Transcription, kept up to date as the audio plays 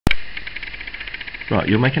Right,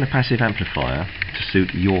 you're making a passive amplifier to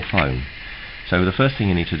suit your phone. So the first thing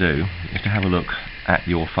you need to do is to have a look at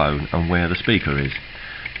your phone and where the speaker is.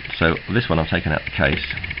 So this one I've taken out the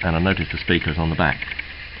case and I notice the speaker is on the back.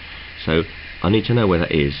 So I need to know where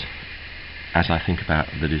that is as I think about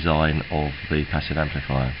the design of the passive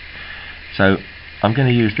amplifier. So I'm going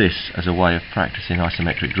to use this as a way of practicing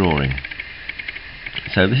isometric drawing.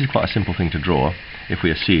 So this is quite a simple thing to draw if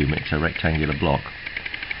we assume it's a rectangular block.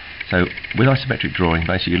 So with isometric drawing,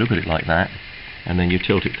 basically you look at it like that and then you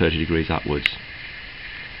tilt it 30 degrees upwards.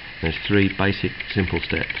 There's three basic simple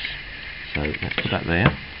steps. So let's put that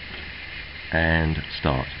there and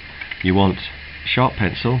start. You want sharp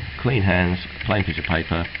pencil, clean hands, plain piece of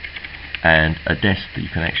paper and a desk that you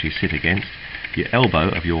can actually sit against. Your elbow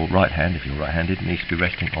of your right hand, if you're right-handed, needs to be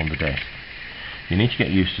resting on the desk. You need to get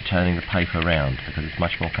used to turning the paper around because it's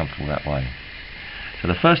much more comfortable that way. So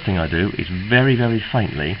the first thing I do is very, very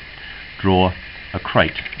faintly draw a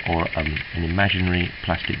crate or an imaginary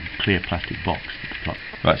clear plastic box.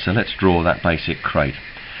 Right, so let's draw that basic crate.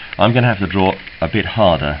 I'm going to have to draw a bit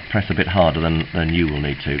harder, press a bit harder than you will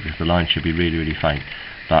need to, because the lines should be really, really faint,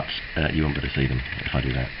 but you won't be able to see them if I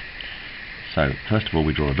do that. So first of all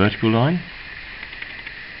we draw a vertical line,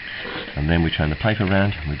 and then we turn the paper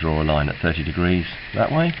around and we draw a line at 30 degrees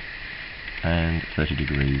that way and 30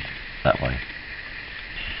 degrees that way.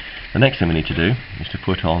 The next thing we need to do is to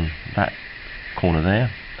put on that corner there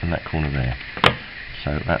and that corner there.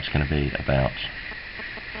 So that's going to be about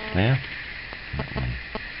there, that one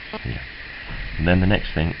here. And then the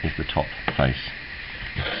next thing is the top face.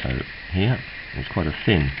 So here it's quite a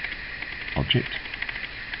thin object.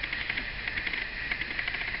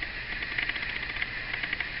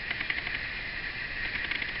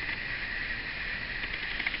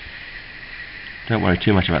 Don't worry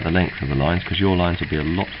too much about the length of the lines because your lines will be a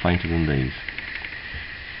lot fainter than these.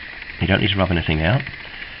 You don't need to rub anything out,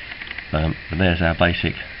 but there's our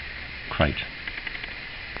basic crate.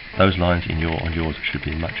 Those lines on yours should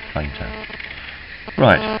be much fainter.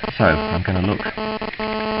 Right, so I'm going to look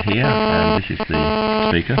here, and this is the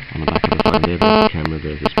speaker on the back of the phone there, there's the camera,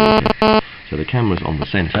 there's the speaker. So the camera's on the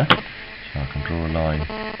centre, so I can draw a line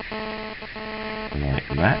like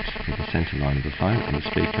that for the centre line of the phone, and the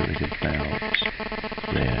speaker is about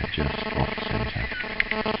there, just off centre.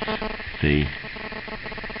 The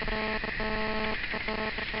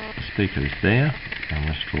speaker is there, and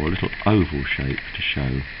let's draw a little oval shape to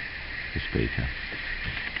show the speaker.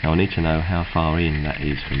 Now I need to know how far in that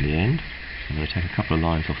is from the end, so I'm going to take a couple of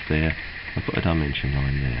lines off there and put a dimension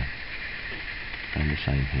line there, and the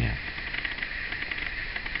same here.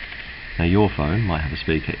 Now your phone might have a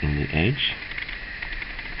speaker in the edge,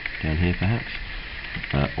 down here perhaps,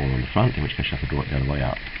 or on the front, in which case you have to draw it the other way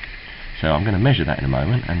up. So I'm going to measure that in a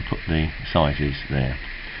moment and put the sizes there.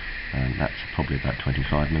 That's probably about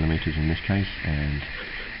 25mm in this case, and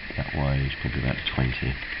that way is probably about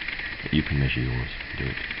 20. But you can measure yours and do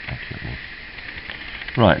it accurately.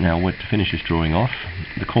 Right, now to finish this drawing off,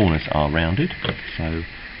 the corners are rounded, so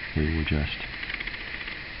we will just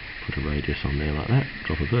put a radius on there like that,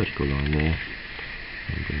 drop a vertical line there,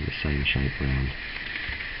 and bring the same shape round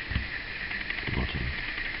the bottom.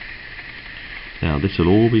 Now this will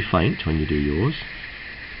all be faint when you do yours.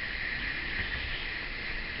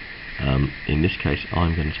 In this case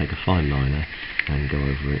I'm going to take a fine liner and go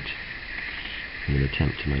over it in an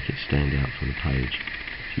attempt to make it stand out from the page.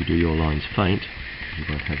 If you do your lines faint, you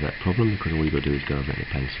won't have that problem because all you've got to do is go over it with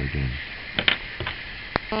a pencil again.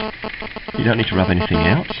 You don't need to rub anything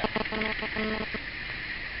out. So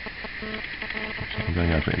I'm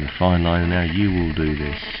going over it in the fine liner now. You will do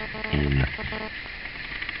this in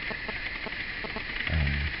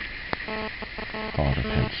harder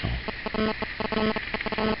pencil.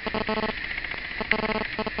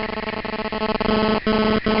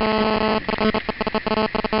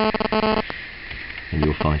 And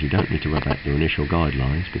you'll find you don't need to rub out your initial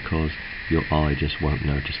guidelines because your eye just won't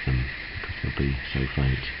notice them because they'll be so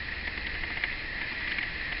faint.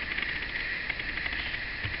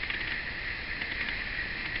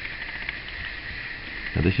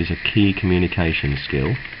 Now this is a key communication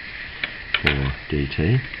skill for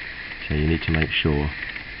DT, so you need to make sure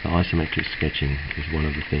that isometric sketching is one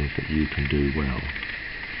of the things that you can do well.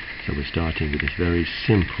 So we're starting with this very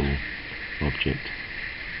simple object